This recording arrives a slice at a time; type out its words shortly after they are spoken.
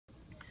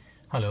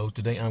Hello,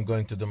 today I'm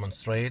going to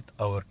demonstrate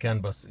our CAN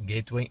bus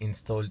gateway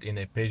installed in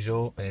a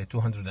Peugeot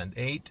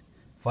 208,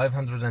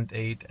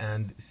 508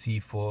 and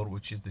C4,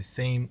 which is the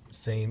same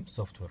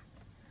software.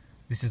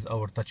 This is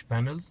our touch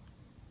panels,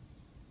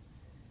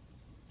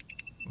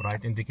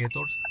 right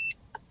indicators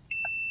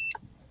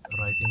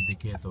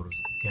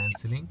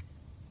cancelling.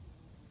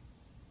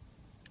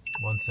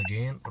 Once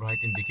again, right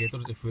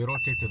indicators. If we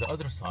rotate to the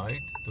other side,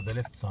 to the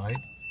left side,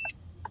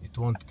 it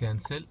won't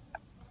cancel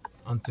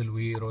until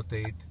we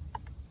rotate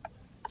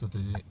to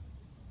the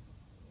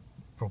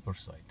proper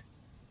side.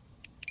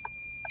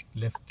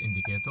 Left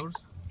indicators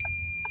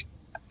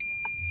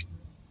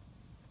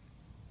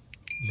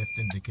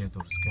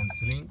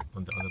cancelling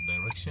on the other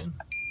direction.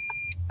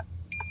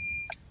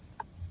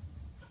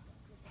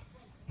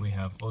 We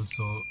have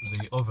also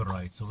the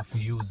override, so if we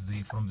use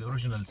from the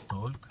original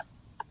stalk,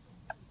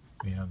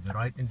 we have the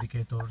right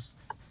indicators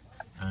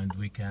and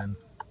we can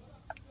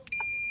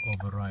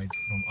override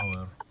from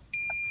our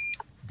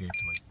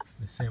gateway.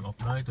 The same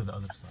apply to the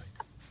other side.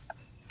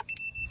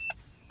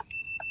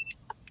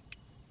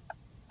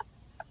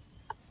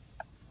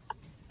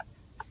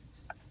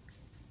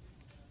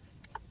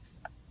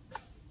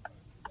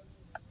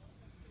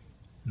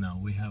 Now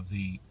we have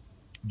the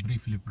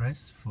briefly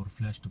press for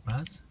flash to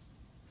pass.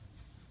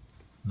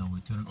 Now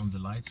we turn on the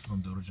lights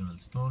from the original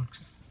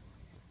stalks.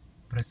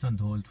 Press and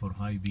hold for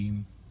high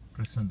beam,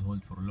 press and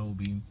hold for low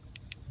beam,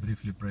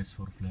 briefly press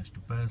for flash to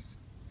pass,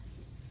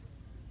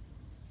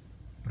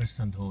 press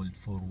and hold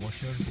for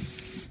washers,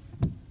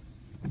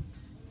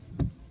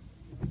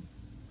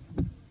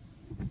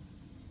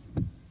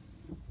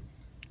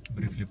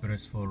 briefly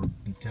press for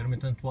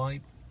intermittent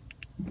wipe,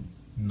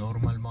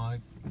 normal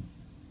wipe,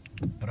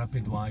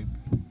 rapid wipe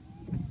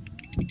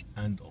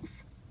and off.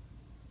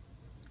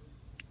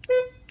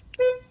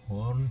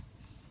 Horn.